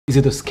Is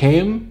it a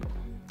scam?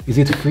 Is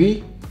it free?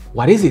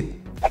 What is it?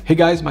 Hey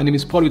guys, my name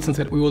is Paul with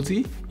Sunset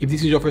Realty. If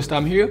this is your first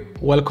time here,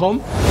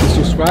 welcome. Please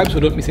subscribe so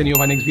don't miss any of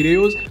our next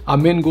videos. Our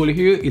main goal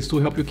here is to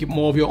help you keep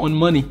more of your own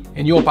money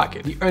in your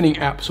pocket. The Earnin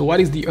App. So what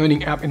is the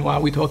Earnin App and why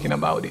are we talking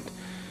about it?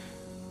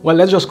 Well,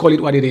 let's just call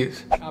it what it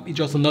is. The app is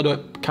just another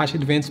cash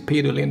advance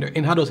payday lender.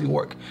 And how does it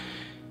work?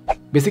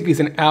 Basically, it's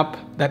an app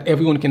that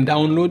everyone can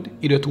download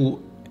either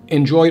to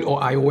Android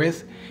or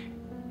iOS.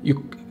 You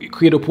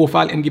create a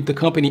profile and give the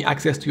company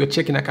access to your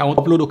checking account,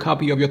 upload a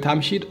copy of your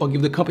timesheet, or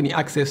give the company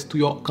access to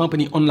your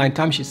company online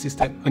timesheet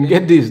system. And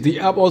get this, the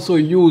app also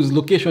uses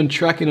location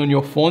tracking on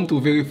your phone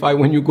to verify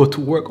when you go to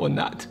work or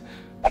not.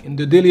 And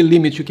the daily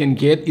limit you can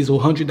get is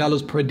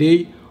 $100 per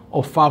day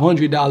or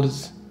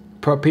 $500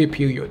 per pay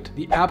period.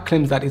 The app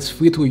claims that it's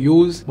free to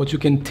use, but you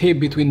can tap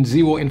between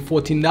 $0 and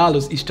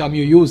 $14 each time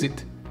you use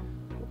it.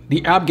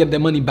 The app gets the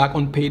money back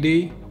on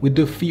payday with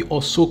the fee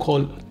or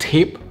so-called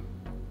tip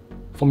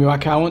from your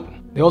account.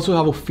 They also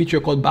have a feature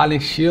called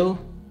Balance Shield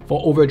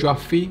for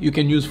overdraft fee. You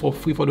can use for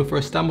free for the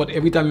first time, but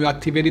every time you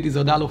activate it is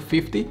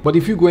 $1.50. But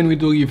if you go in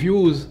with the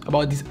reviews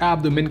about this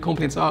app, the main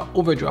complaints are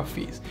overdraft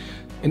fees.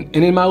 And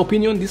in my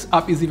opinion, this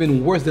app is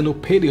even worse than a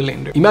payday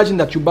lender. Imagine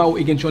that you borrow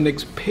against your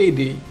next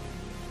payday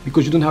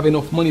because you don't have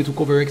enough money to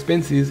cover your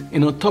expenses,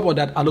 and on top of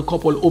that, add a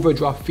couple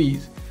overdraft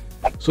fees.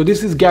 So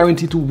this is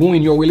guaranteed to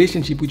ruin your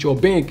relationship with your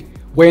bank,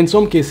 where in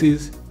some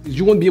cases,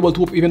 you won't be able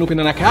to even open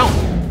an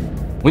account.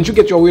 Once you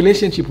get your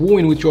relationship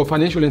ruined with your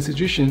financial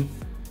institution,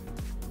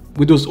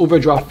 with those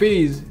overdraft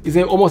fees, it's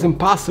almost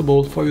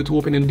impossible for you to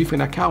open a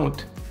different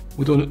account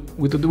with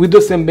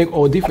the same bank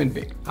or a different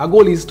bank. Our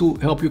goal is to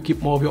help you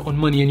keep more of your own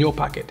money in your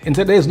pocket. And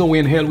so there is no way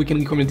in hell we can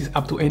recommend this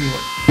app to anyone.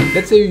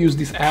 Let's say you use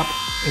this app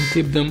and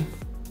tip them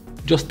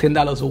just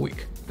 $10 a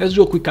week. Let's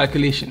do a quick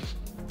calculation.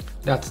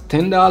 That's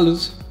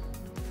 $10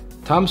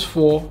 times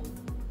 4,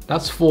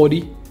 that's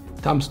 40,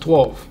 times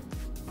 12.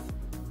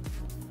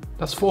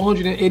 That's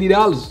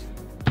 $480.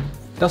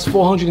 That's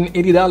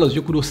 $480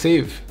 you could have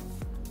saved.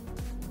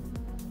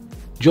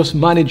 Just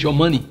manage your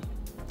money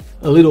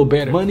a little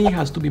better. Money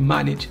has to be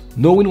managed,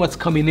 knowing what's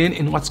coming in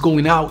and what's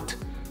going out.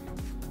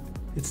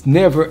 It's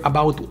never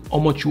about how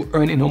much you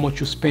earn and how much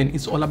you spend.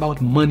 It's all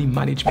about money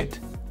management.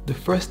 The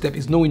first step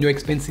is knowing your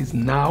expenses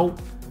now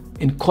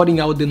and cutting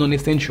out the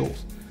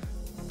non-essentials.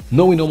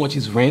 Knowing how much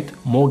is rent,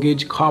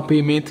 mortgage, car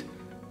payment,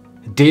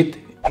 debt.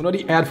 You know,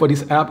 the ad for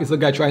this app is a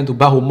guy trying to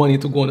borrow money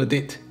to go on a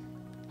date.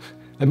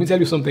 Let me tell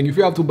you something, if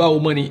you have to borrow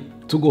money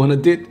to go on a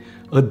date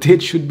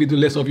should be the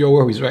less of your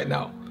worries right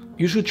now.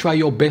 You should try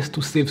your best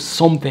to save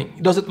something.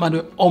 It doesn't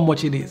matter how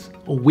much it is,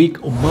 a week,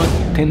 a month,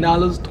 $10,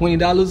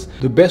 $20.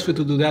 The best way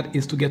to do that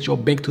is to get your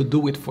bank to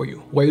do it for you,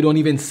 where you don't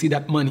even see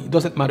that money. It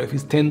doesn't matter if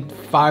it's $10,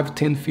 $5,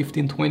 $10,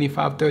 $15,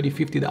 $25, $30,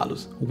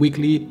 $50,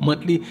 weekly,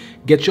 monthly.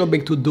 Get your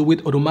bank to do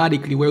it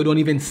automatically, where you don't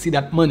even see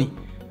that money.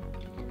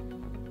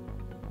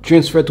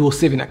 Transfer to a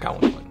saving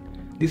account.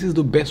 This is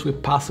the best way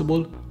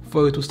possible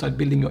for you to start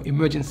building your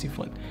emergency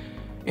fund.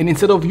 And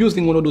instead of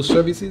using one of those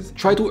services,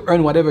 try to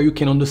earn whatever you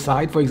can on the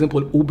side. For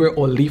example, Uber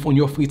or Lyft on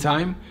your free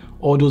time,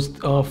 or those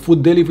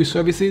food delivery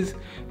services,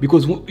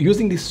 because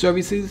using these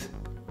services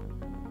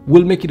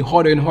will make it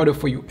harder and harder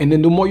for you. And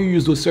then the more you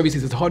use those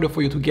services, it's harder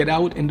for you to get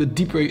out, and the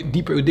deeper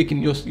you dig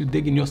in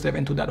yourself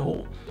into that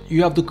hole.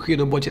 You have to create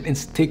a budget and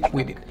stick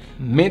with it.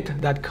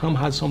 Mint.com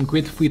has some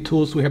great free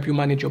tools to help you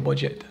manage your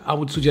budget. I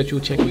would suggest you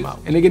check them out.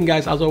 And again,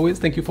 guys, as always,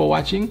 thank you for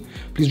watching.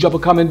 Please drop a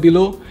comment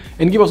below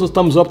and give us a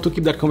thumbs up to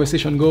keep that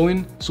conversation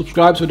going.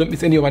 Subscribe so you don't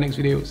miss any of our next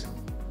videos.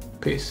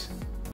 Peace.